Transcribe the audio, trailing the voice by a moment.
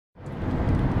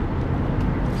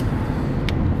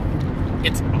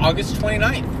It's August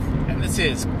 29th, and this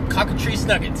is Cockatrice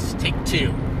Nuggets, take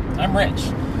 2. I'm Rich.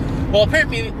 Well,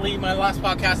 apparently my last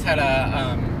podcast had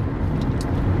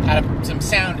some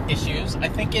sound issues. I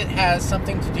think it has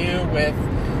something to do with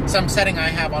some setting I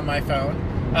have on my phone.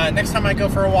 Next time I go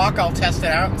for a walk, I'll test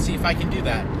it out and see if I can do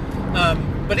that.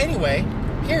 But anyway,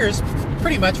 here's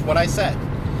pretty much what I said.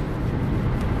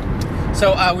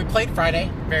 So we played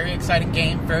Friday. Very exciting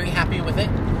game. Very happy with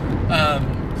it.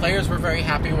 Players were very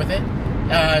happy with it.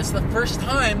 It's the first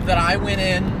time that I went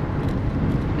in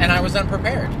and I was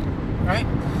unprepared, right?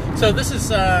 So this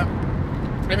is,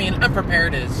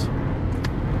 unprepared is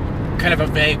kind of a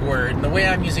vague word. And the way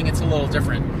I'm using it's a little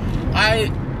different. I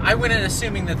went in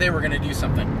assuming that they were going to do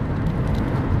something.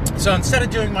 So instead of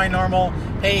doing my normal,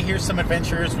 hey, here's some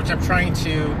adventures, which I'm trying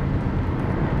to,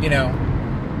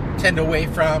 tend away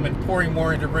from and pouring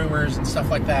more into rumors and stuff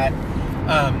like that,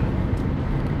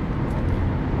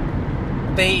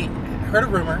 they heard a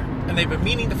rumor, and they've been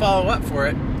meaning to follow up for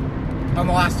it on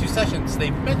the last 2 sessions.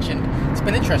 They've mentioned it's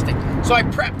been interesting. So I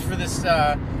prepped for this,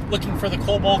 looking for the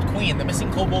Kobold Queen, the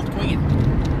missing Kobold Queen.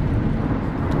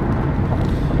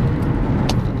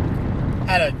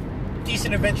 Had a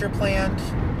decent adventure planned,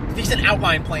 decent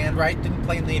outline planned, right? Didn't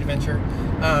plan the adventure.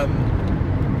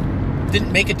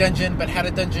 Didn't make a dungeon, but had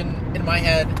a dungeon in my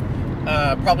head.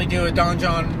 Probably do a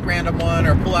Donjon random one,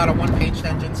 or pull out a one-page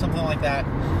dungeon, something like that.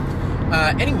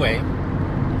 Anyway,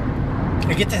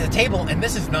 I get to the table, and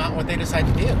this is not what they decide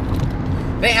to do.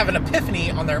 They have an epiphany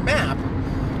on their map,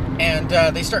 and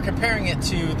they start comparing it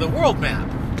to the world map,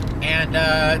 and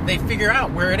they figure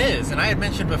out where it is. And I had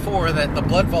mentioned before that the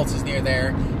Blood Vaults is near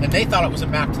there, and they thought it was a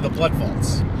map to the Blood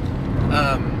Vaults.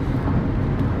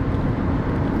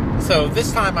 So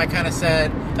this time I kind of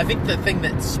said, I think the thing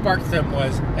that sparked them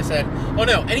was, I said, oh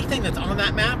no, anything that's on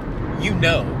that map,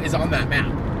 is on that map.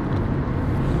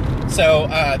 So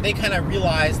they kind of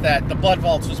realized that the Blood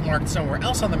Vaults was marked somewhere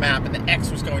else on the map, and the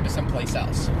X was going to someplace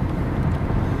else.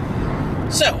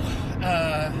 So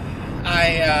I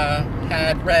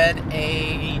had read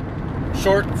a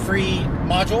short free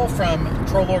module from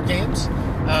Trollord Games.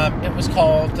 It was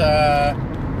called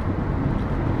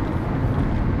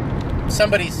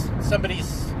somebody's Sundry.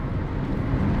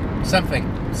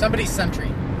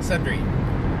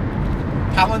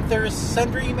 Palanthur's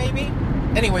Sundry, maybe?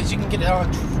 Anyways, you can get it on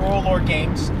Trollord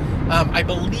Games. I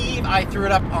believe I threw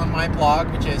it up on my blog,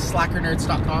 which is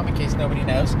slackernerds.com, in case nobody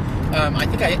knows. I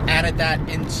think I added that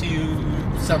into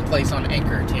someplace on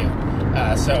Anchor, too.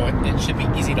 So it should be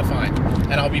easy to find.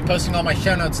 And I'll be posting all my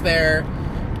show notes there,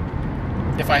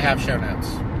 if I have show notes.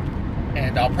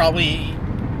 And I'll probably...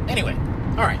 Anyway,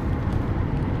 alright.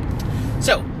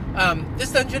 So,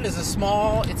 this dungeon is a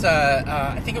small... It's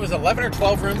I think it was 11 or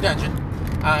 12 room dungeon.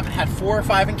 It had 4 or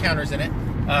 5 encounters in it,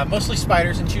 mostly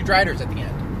spiders and 2 driders at the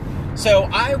end. So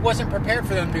I wasn't prepared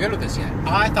for them to go to this yet.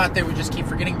 I thought they would just keep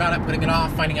forgetting about it, putting it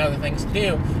off, finding other things to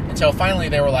do, until finally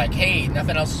they were like, hey,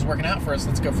 nothing else is working out for us,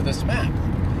 let's go for this map.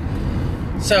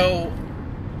 So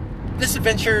this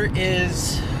adventure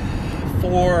is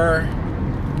for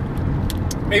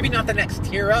maybe not the next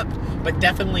tier up, but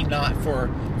definitely not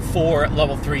for 4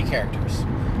 level 3 characters,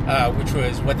 which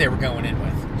was what they were going in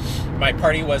with. My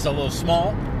party was a little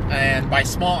small, and by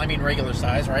small I mean regular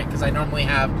size, right? Because I normally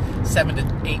have 7 to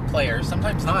 8 players,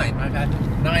 sometimes 9. I've had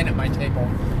 9 at my table.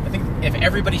 I think if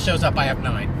everybody shows up, I have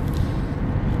 9.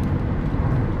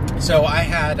 So I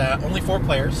had only 4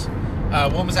 players.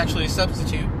 One was actually a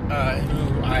substitute,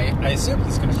 who I assume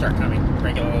he's going to start coming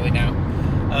regularly now.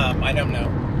 I don't know.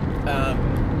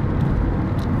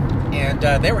 And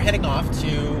they were heading off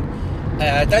to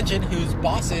a dungeon whose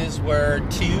bosses were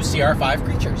 2 CR5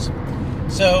 creatures.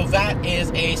 So that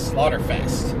is a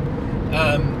slaughterfest.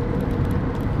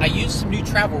 I used some new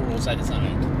travel rules I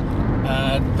designed.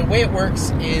 The way it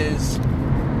works is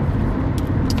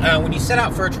when you set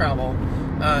out for a travel,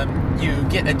 you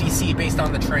get a DC based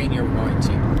on the terrain you're going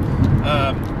to.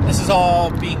 This is all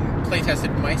being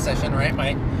play-tested in my session, right?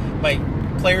 My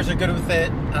players are good with it.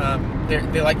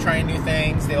 They like trying new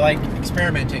things. They like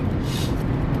experimenting.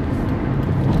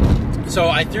 So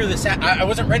I threw this out. I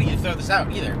wasn't ready to throw this out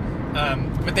either.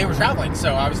 But they were traveling,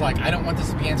 so I was like, I don't want this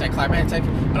to be anticlimactic.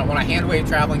 I don't want to hand-wave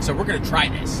traveling, so we're going to try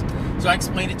this. So I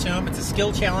explained it to them. It's a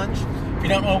skill challenge. If you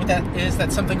don't know what that is,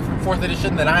 that's something from 4th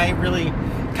edition that I really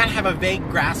kind of have a vague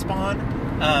grasp on.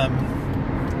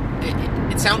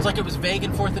 It sounds like it was vague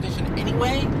in 4th edition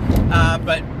anyway,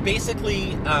 but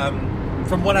basically,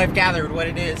 from what I've gathered, what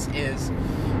it is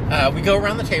we go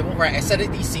around the table, right? I set a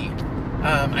DC.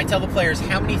 I tell the players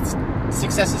how many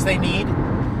successes they need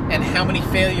and how many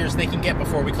failures they can get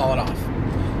before we call it off.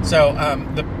 So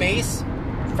the base,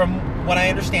 from what I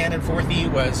understand in 4th E,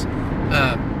 was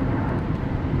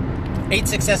 8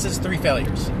 successes, 3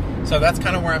 failures. So that's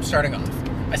kind of where I'm starting off.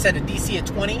 I set a DC at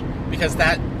 20 because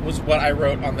that was what I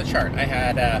wrote on the chart. I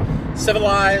had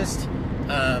civilized,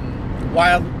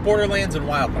 wild borderlands, and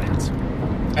wildlands.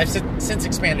 I've since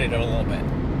expanded it a little bit.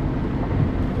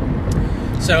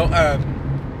 So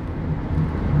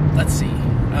let's see.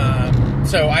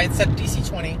 So I had set a DC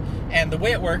 20, and the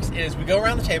way it works is we go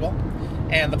around the table,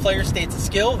 and the player states a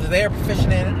skill that they are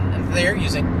proficient in and that they are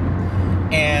using,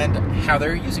 and how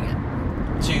they're using it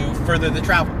to further the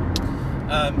travel.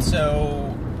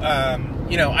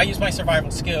 You know, I use my survival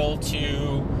skill to,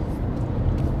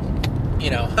 you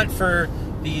know, hunt for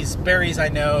these berries I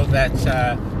know that,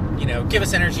 you know, give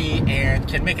us energy and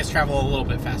can make us travel a little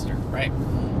bit faster, right?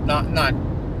 Not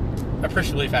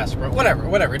appreciably faster, but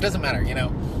whatever. It doesn't matter, you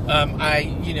know. I,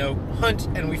 you know, hunt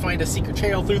and we find a secret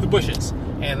trail through the bushes,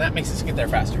 and that makes us get there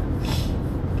faster.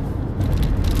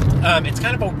 It's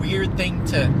kind of a weird thing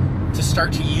to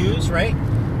start to use, right?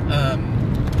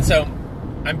 So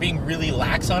I'm being really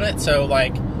lax on it. So,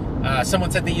 like,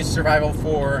 someone said they use survival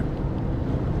for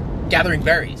gathering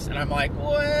berries, and I'm like,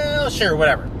 well, sure,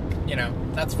 whatever. You know,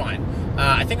 that's fine.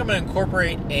 I think I'm going to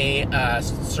incorporate a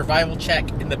survival check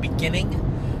in the beginning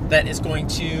that is going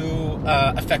to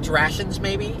affect rations,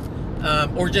 maybe.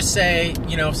 Or just say,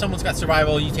 you know, if someone's got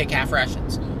survival, you take half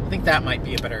rations. I think that might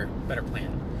be a better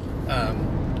plan.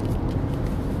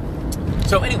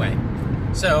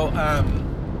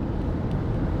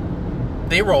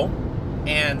 They roll,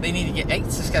 and they need to get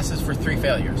 8 successes for 3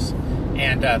 failures.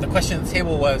 And the question at the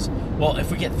table was, well,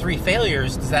 if we get 3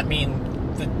 failures, does that mean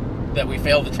that we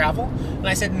fail the travel? And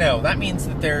I said, no, that means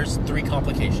that there's 3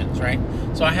 complications, right?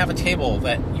 So I have a table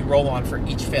that you roll on for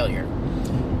each failure.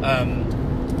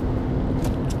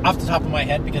 Off the top of my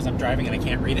head, because I'm driving and I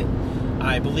can't read it,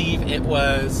 I believe it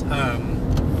was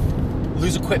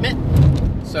lose equipment.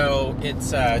 So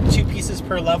it's 2 pieces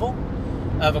per level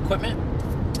of equipment.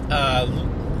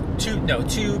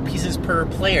 2 pieces per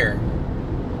player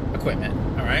equipment.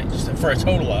 All right, just for a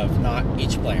total of, not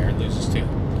each player loses 2.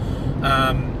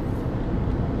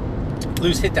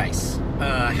 Lose hit dice,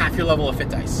 half your level of hit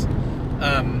dice.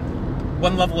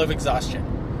 1 level of exhaustion.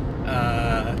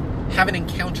 Have an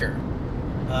encounter.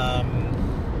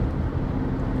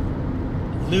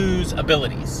 Lose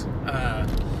abilities.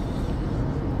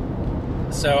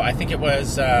 So I think it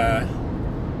was,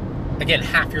 again,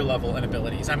 half your level in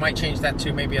abilities. I might change that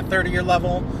to maybe a third of your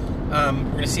level. We're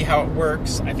going to see how it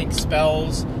works. I think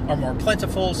spells are more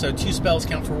plentiful, so 2 spells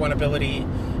count for 1 ability.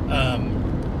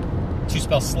 2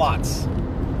 spell slots,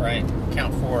 right,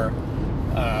 count for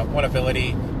 1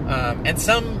 ability. And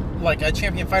some, like a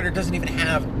champion fighter, doesn't even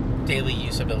have daily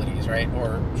use abilities, right,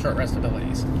 or short rest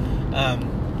abilities.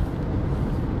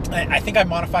 I think I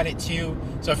modified it too,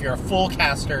 so if you're a full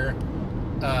caster,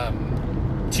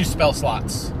 2 spell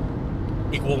slots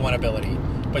equal 1 ability.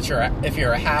 But if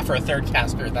you're a half or a third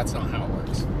caster, that's not how it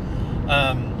works.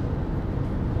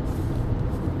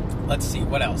 Let's see,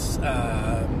 what else?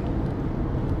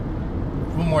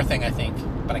 One more thing, I think,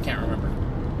 but I can't remember.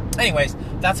 Anyways,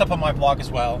 that's up on my blog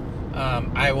as well.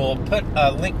 I will put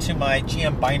a link to my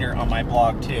GM binder on my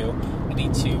blog too. I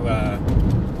need to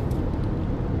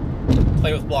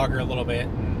play with Blogger a little bit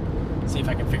and see if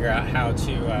I can figure out how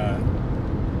to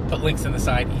put links in the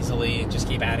side easily and just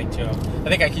keep adding to them. I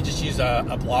think I could just use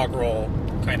a blog roll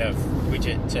kind of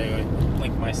widget to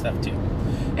link my stuff to.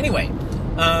 Anyway,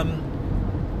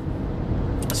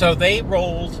 so they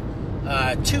rolled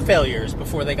 2 failures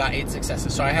before they got 8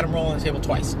 successes. So I had them roll on the table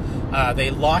twice.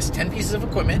 They lost 10 pieces of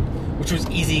equipment, which was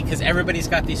easy because everybody's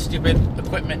got these stupid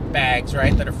equipment bags,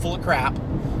 right, that are full of crap.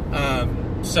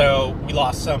 So we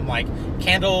lost some, like,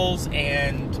 candles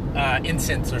and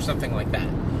incense or something like that.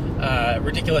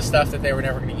 Ridiculous stuff that they were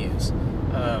never going to use.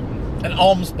 An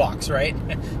alms box, right?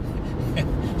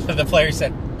 The player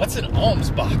said, "What's an alms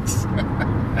box?"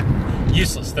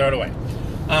 Useless, throw it away.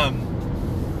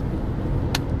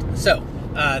 So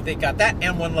they got that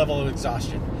and 1 level of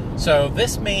exhaustion. So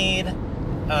this made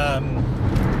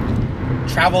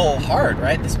travel hard,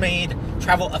 right? This made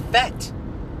travel affect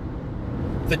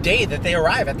the day that they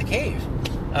arrive at the cave,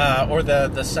 or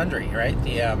the sundry, right?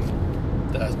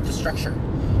 The structure.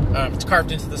 It's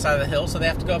carved into the side of the hill, so they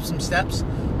have to go up some steps.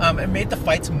 It made the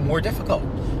fights more difficult.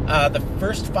 The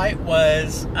first fight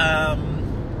was, I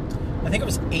think it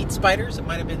was 8 spiders. It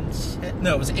might have been 10.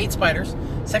 No, it was 8 spiders.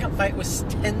 Second fight was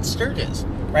 10 sturges,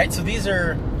 right? So these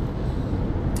are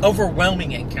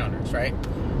overwhelming encounters, right?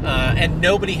 And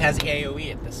nobody has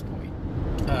AoE at this point,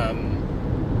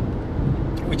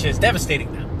 which is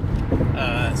devastating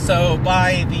now. So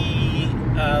by the,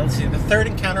 let's see, the third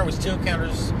encounter was 2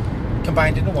 encounters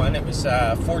combined into one. It was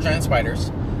 4 giant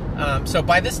spiders. So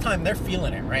by this time, they're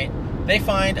feeling it, right? They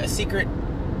find a secret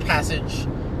passage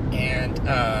and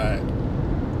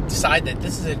decide that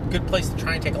this is a good place to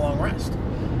try and take a long rest.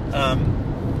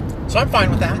 So I'm fine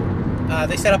with that.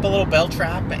 They set up a little bell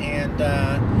trap, and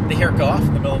they hear it go off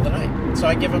in the middle of the night. So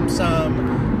I give them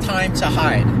some time to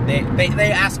hide.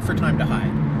 They ask for time to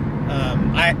hide.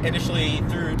 I initially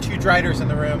threw 2 driders in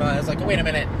the room. I was like, wait a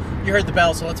minute, you heard the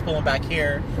bell, so let's pull them back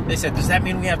here. They said, does that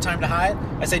mean we have time to hide?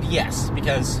 I said, yes,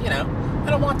 because, I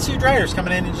don't want 2 driders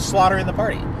coming in and just slaughtering the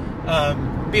party.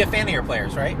 Be a fan of your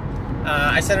players, right?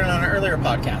 I said it on an earlier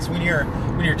podcast. When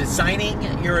you're designing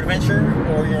your adventure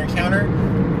or your encounter,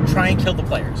 try and kill the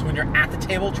players. When you're at the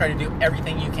table, try to do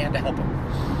everything you can to help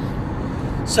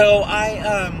them. So I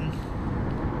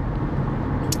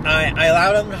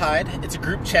allowed them to hide. It's a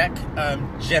group check.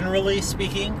 Generally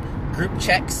speaking, group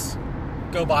checks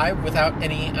go by without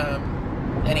any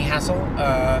hassle.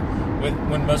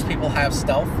 When most people have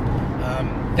stealth,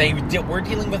 they were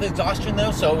dealing with exhaustion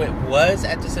though, so it was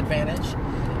at disadvantage.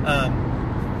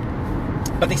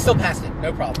 But they still passed it,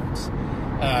 no problems.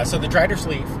 So the Driders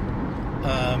leave,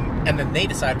 and then they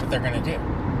decide what they're going to do.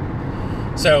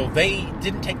 So they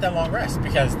didn't take that long rest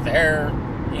because they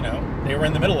were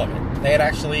in the middle of it. They had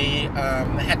actually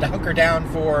had to hunker down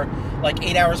for like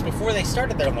 8 hours before they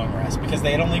started their long rest because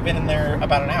they had only been in there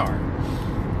about an hour.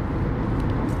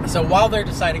 So while they're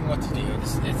deciding what to do,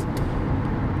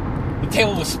 the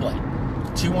table was split.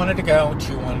 2 wanted to go,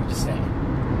 2 wanted to stay.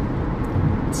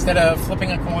 Instead of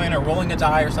flipping a coin or rolling a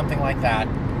die or something like that,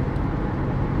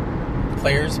 the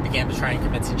players began to try and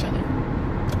convince each other.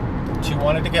 2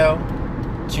 wanted to go,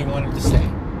 2 wanted to stay.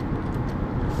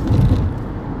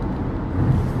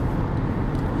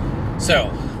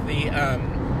 So, the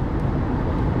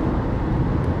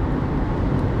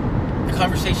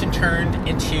conversation turned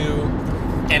into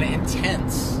an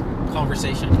intense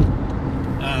conversation.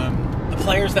 The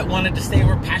players that wanted to stay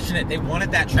were passionate. They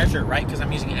wanted that treasure, right? Because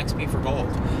I'm using XP for gold.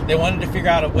 They wanted to figure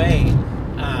out a way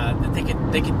that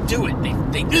they could do it.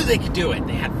 They knew they could do it.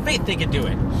 They had faith they could do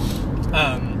it.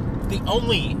 The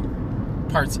only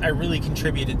parts I really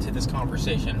contributed to this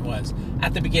conversation was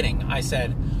at the beginning. I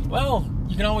said, well,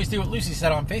 you can always do what Lucy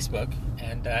said on Facebook.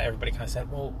 And everybody kind of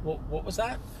said, well, what was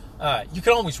that? You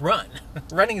can always run.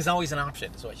 Running is always an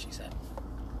option, is what she said.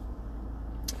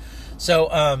 So,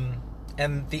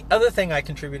 and the other thing I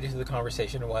contributed to the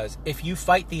conversation was, if you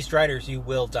fight these Driders, you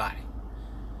will die.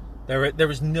 There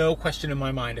was no question in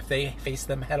my mind. If they faced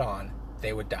them head on,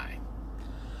 they would die.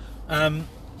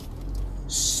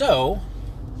 So,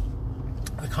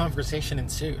 the conversation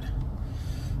ensued.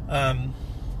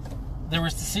 There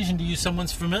was a decision to use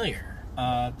someone's familiar.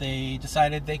 They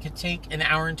decided they could take an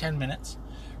hour and 10 minutes,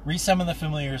 resummon the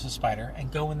familiar as a spider,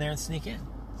 and go in there and sneak in.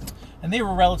 And they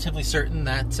were relatively certain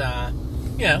that,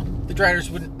 the Driders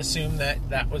wouldn't assume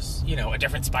that was, a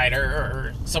different spider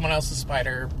or someone else's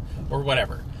spider or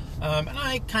whatever. And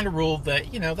I kind of ruled that,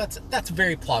 that's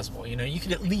very plausible. You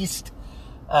could at least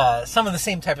summon the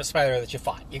same type of spider that you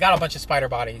fought. You got a bunch of spider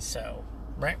bodies, so,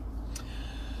 right?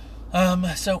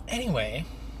 So anyway,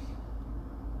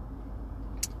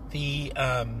 the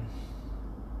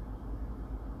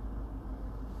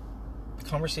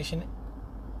conversation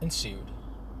ensued.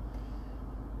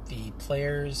 The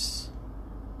players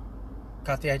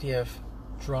got the idea of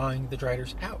drawing the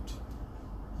Driders out.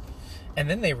 And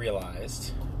then they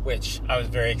realized, which I was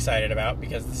very excited about,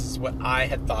 because this is what I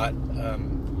had thought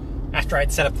after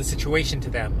I'd set up the situation to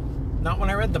them. Not when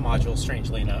I read the module,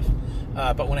 strangely enough,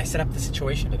 but when I set up the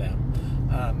situation to them.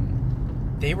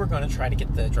 They were going to try to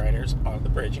get the Driders on the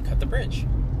bridge and cut the bridge.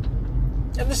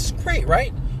 And this is great,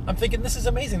 right? I'm thinking, this is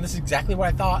amazing. This is exactly what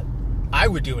I thought I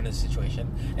would do in this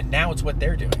situation, and now it's what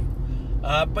they're doing.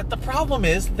 But the problem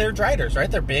is they're Driders, right?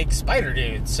 They're big spider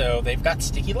dudes, so they've got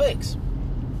sticky legs.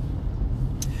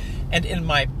 And in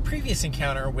my previous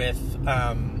encounter with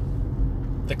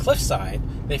the cliffside,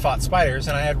 they fought spiders,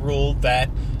 and I had ruled that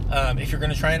if you're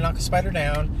going to try and knock a spider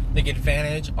down, they get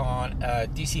advantage on a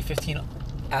DC 15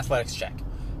 athletics check,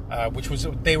 which was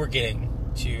what they were getting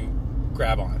to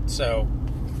grab on. So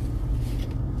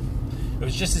it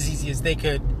was just as easy as they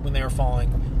could when they were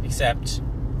falling, except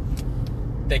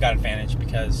they got advantage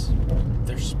because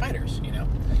they're spiders,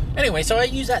 Anyway, so I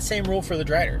used that same rule for the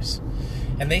Driders.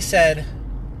 And they said,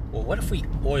 well, what if we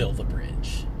oil the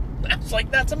bridge? I was like,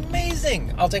 that's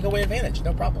amazing. I'll take away advantage,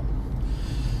 no problem.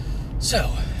 So,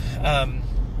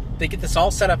 they get this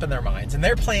all set up in their minds, and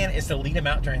their plan is to lead them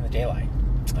out during the daylight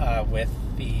with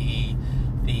the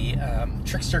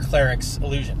Trickster Cleric's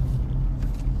illusion.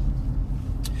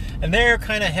 And they're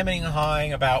kind of hemming and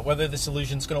hawing about whether this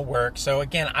illusion's going to work. So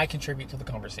again, I contribute to the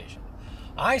conversation.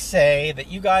 I say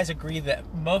that you guys agree that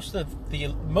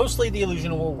mostly the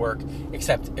illusion will work,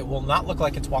 except it will not look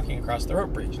like it's walking across the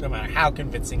rope bridge, no matter how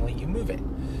convincingly you move it,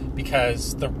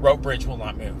 because the rope bridge will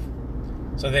not move.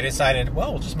 So they decided,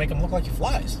 well, we'll just make him look like he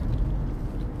flies.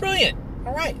 Brilliant.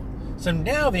 All right. So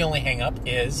now the only hang-up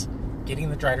is getting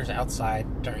the Driders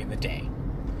outside during the day.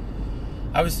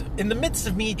 I was in the midst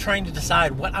of me trying to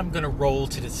decide what I'm going to roll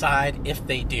to decide if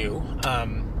they do.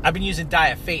 I've been using Die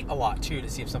of Fate a lot, too, to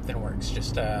see if something works.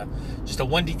 Just a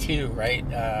 1d2, right?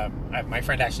 My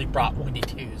friend actually brought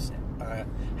 1d2s.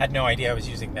 Had no idea I was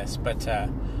using this, but I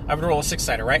would roll a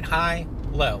 6-sider, right? High,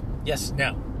 low, yes,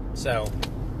 no. So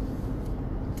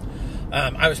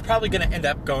I was probably going to end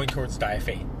up going towards Die of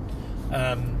Fate,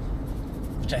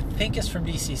 which I think is from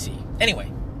DCC. Anyway,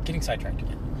 getting sidetracked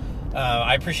again.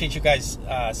 I appreciate you guys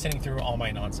sitting through all my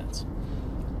nonsense.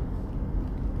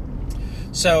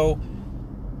 So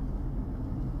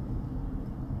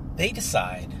they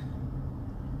decide,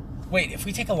 wait, if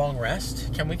we take a long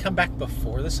rest, can we come back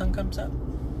before the sun comes up?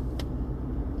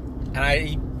 And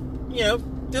I,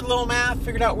 did a little math,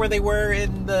 figured out where they were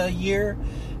in the year,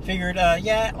 figured,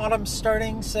 autumn's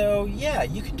starting, so yeah,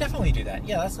 you can definitely do that.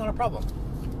 Yeah, that's not a problem.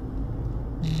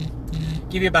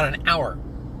 Give you about an hour,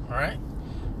 all right?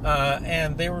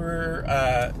 And they were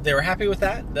happy with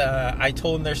that. I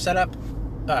told them their setup,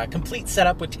 complete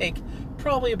setup would take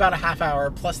probably about a half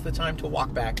hour plus the time to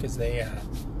walk back because they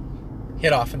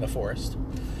hid off in the forest.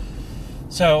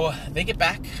 So they get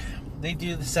back, they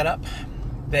do the setup,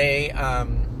 they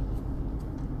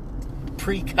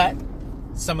pre-cut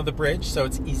some of the bridge so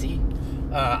it's easy.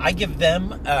 I give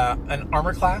them an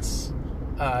armor class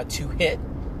to hit.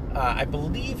 I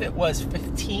believe it was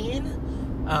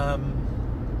 15.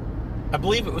 I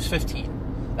believe it was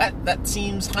 15. That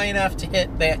seems high enough to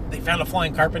hit. They found a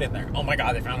flying carpet in there. Oh my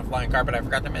god, they found a flying carpet. I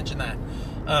forgot to mention that.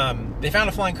 They found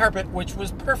a flying carpet, which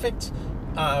was perfect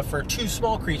for 2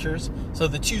 small creatures. So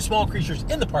the 2 small creatures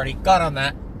in the party got on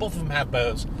that. Both of them have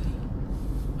bows.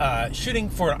 Shooting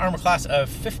for an armor class of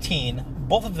 15,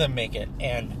 both of them make it.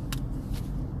 And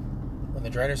when the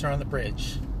Driders are on the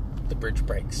bridge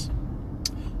breaks.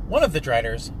 One of the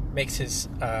Driders makes his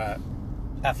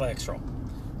athletics roll.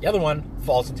 The other one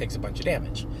falls and takes a bunch of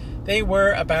damage. They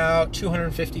were about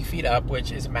 250 feet up,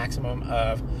 which is a maximum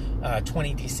of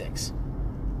 20d6.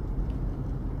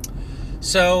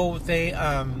 So they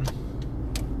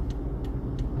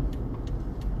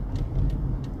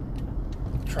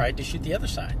tried to shoot the other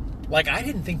side. Like, I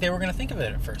didn't think they were going to think of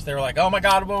it at first. They were like, oh my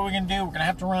god, what are we going to do? We're going to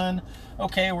have to run.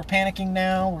 Okay, we're panicking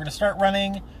now. We're going to start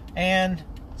running. And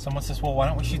someone says, well, why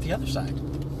don't we shoot the other side?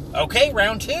 Okay,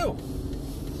 round 2.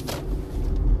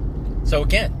 So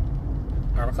again,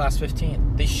 armor class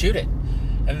 15. They shoot it.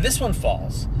 And this one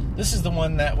falls. This is the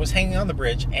one that was hanging on the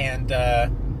bridge, and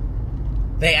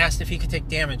they asked if he could take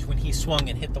damage when he swung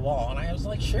and hit the wall. And I was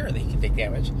like, sure, that he can take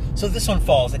damage. So this one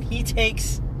falls, and he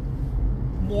takes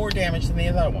more damage than the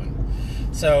other one.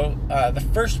 So the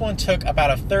first one took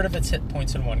about a third of its hit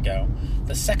points in one go.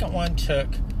 The second one took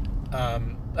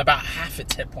about half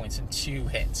its hit points in 2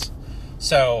 hits.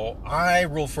 So I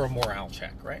roll for a morale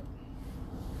check, right?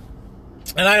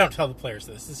 And I don't tell the players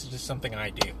this. This is just something I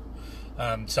do.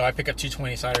 So I pick up 2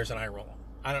 20-siders and I roll.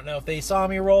 I don't know if they saw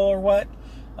me roll or what.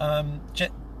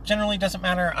 Generally doesn't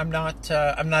matter. I'm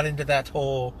not into that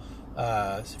whole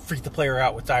freak the player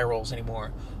out with die rolls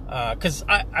anymore. Because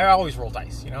I always roll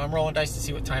dice. I'm rolling dice to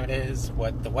see what time it is,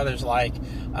 what the weather's like.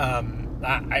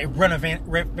 I run a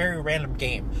very random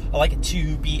game. I like it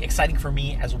to be exciting for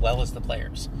me as well as the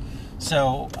players.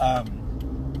 So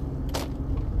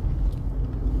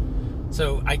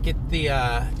I get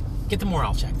the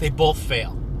morale check. They both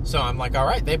fail. So I'm like, all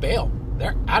right, they bail.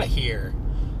 They're out of here.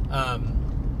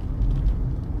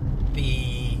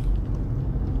 The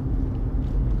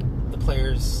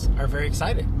players are very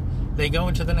excited. They go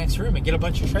into the next room and get a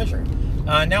bunch of treasure.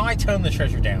 Now I tone the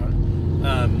treasure down.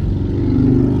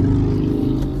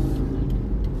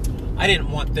 I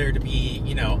didn't want there to be,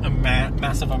 a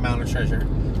massive amount of treasure.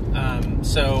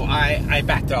 So I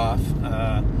backed off.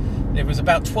 It was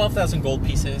about 12,000 gold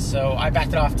pieces, so I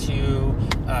backed it off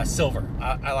to silver.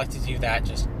 I like to do that,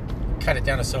 just cut it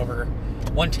down to silver.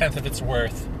 1/10 of its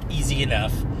worth, easy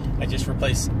enough. I just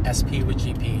replace SP with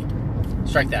GP.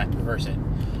 Strike that, reverse it.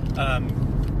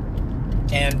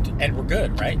 And we're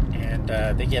good, right? And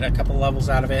they get a couple levels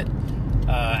out of it.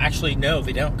 Actually, no,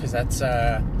 they don't, because that's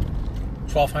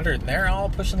 1,200, and they're all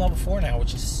pushing level 4 now,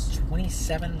 which is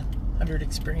 2,700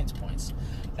 experience points.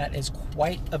 That is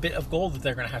quite a bit of gold that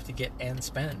they're going to have to get and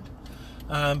spend.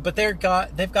 But they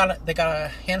got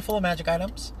a handful of magic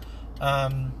items,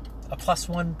 a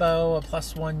 +1 bow, a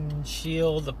 +1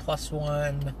 shield, a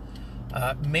 +1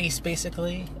 Mace,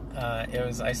 basically.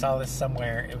 I saw this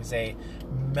somewhere. It was a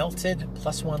melted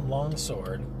 +1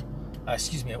 longsword.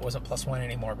 Excuse me, it wasn't +1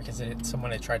 anymore because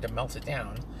someone had tried to melt it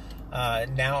down.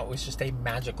 Now it was just a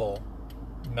magical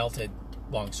melted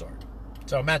longsword.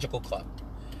 So a magical club.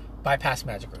 Bypass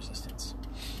magic resistance.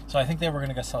 So I think they were going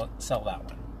to go sell that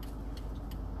one.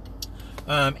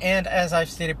 And as I've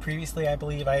stated previously, I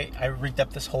believe I rigged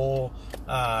up this whole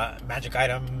magic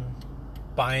item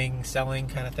buying, selling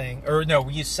kind of thing. Or no,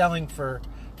 we used selling from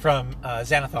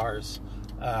Xanathar's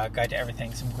Guide to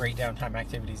Everything. Some great downtime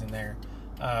activities in there.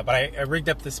 But I rigged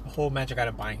up this whole magic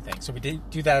item buying thing. So we did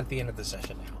do that at the end of the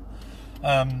session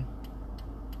now.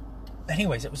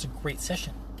 Anyways, it was a great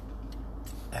session.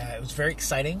 It was very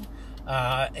exciting,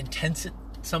 intense at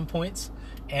some points,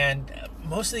 and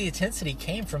most of the intensity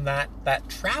came from that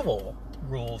travel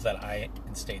rule that I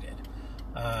instated.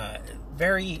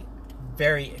 Very,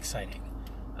 very exciting.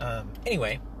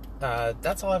 Anyway,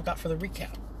 that's all I've got for the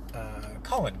recap.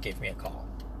 Colin gave me a call.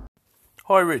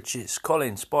 Hi Rich, it's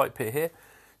Colin, Spike Pit here.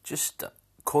 Just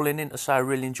calling in to say I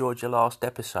really enjoyed your last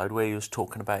episode where you was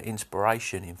talking about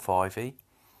inspiration in 5e.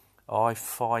 I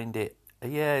find it,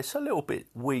 it's a little bit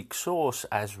weak source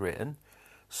as written,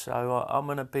 so I'm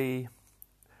going to be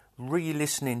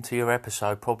re-listening to your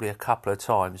episode probably a couple of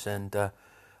times, and I'm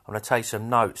going to take some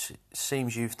notes. It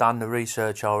seems you've done the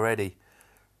research already.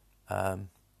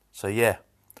 So yeah,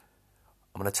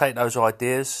 I'm going to take those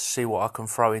ideas, see what I can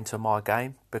throw into my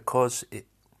game, because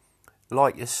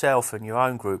like yourself and your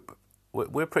own group,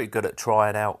 we're pretty good at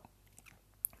trying out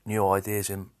new ideas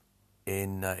in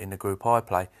the group I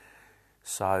play.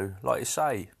 So, like you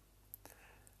say,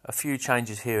 a few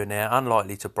changes here and there,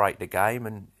 unlikely to break the game,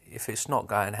 and if it's not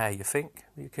going how you think,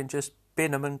 you can just bin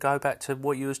them and go back to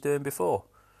what you was doing before.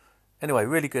 Anyway,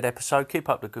 really good episode. Keep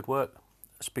up the good work.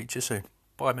 I'll speak to you soon.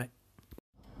 Bye, mate.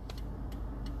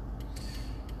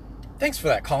 Thanks for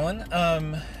that, Colin.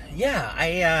 I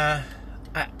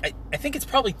think it's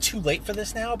probably too late for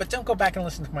this now, but don't go back and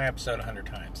listen to my episode 100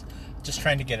 times. Just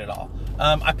trying to get it all.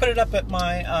 I put it up at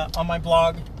my on my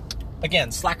blog. Again,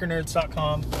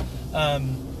 slackernerds.com.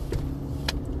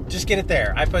 Just get it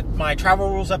there. I put my travel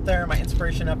rules up there, my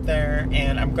inspiration up there,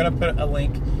 and I'm going to put a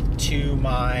link to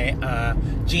my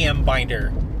GM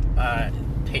binder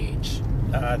page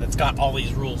that's got all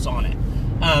these rules on it.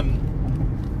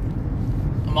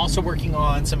 I'm also working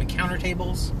on some encounter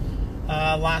tables.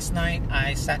 Last night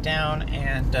I sat down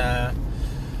and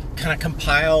kind of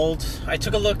compiled. I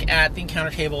took a look at the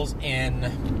encounter tables in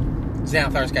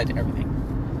Xanathar's Guide to Everything.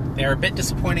 They're a bit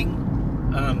disappointing.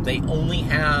 They only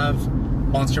have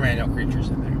Monster Manual creatures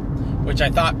in there, which I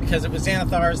thought because it was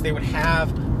Xanathar's they would have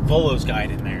Volo's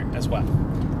Guide in there as well.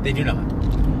 They do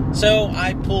not. So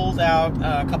I pulled out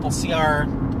a couple CR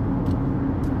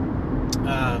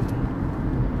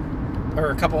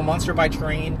or a couple of Monster by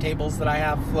Terrain tables that I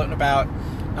have floating about,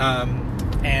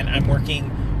 and I'm working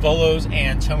Volos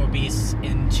and Tome of Beasts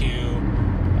into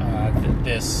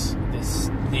this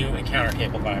new encounter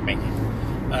table that I'm making.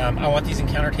 I want these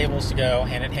encounter tables to go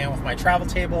hand in hand with my travel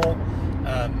table.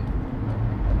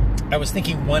 I was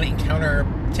thinking one encounter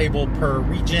table per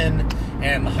region,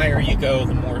 and the higher you go,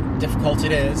 the more difficult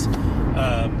it is,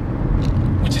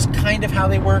 which is kind of how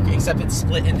they work, except it's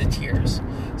split into tiers.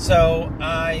 So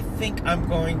I think I'm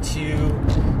going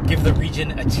to give the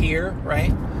region a tier,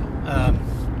 right?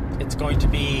 It's going to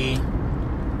be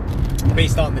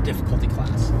based on the difficulty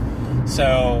class.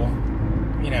 So,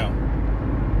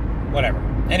 whatever.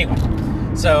 Anyway,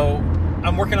 so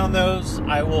I'm working on those.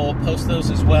 I will post those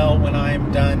as well when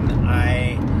I'm done.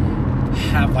 I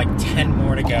have like 10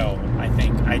 more to go, I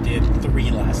think. I did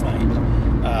 3 last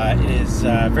night. It is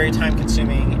very time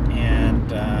consuming, and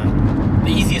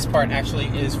the easiest part actually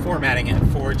is formatting it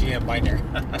for GM Binder.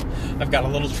 I've got a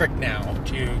little trick now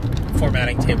to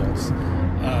formatting tables.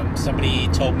 Somebody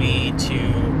told me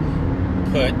to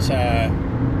put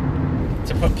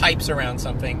pipes around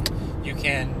something. You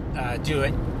can do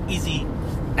an easy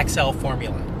Excel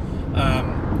formula.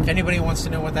 If anybody wants to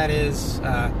know what that is,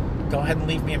 go ahead and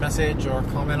leave me a message or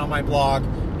comment on my blog,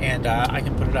 and I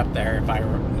can put it up there.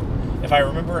 If I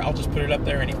remember, I'll just put it up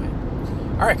there anyway.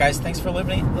 All right, guys, thanks for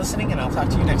listening, and I'll talk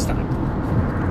to you next time.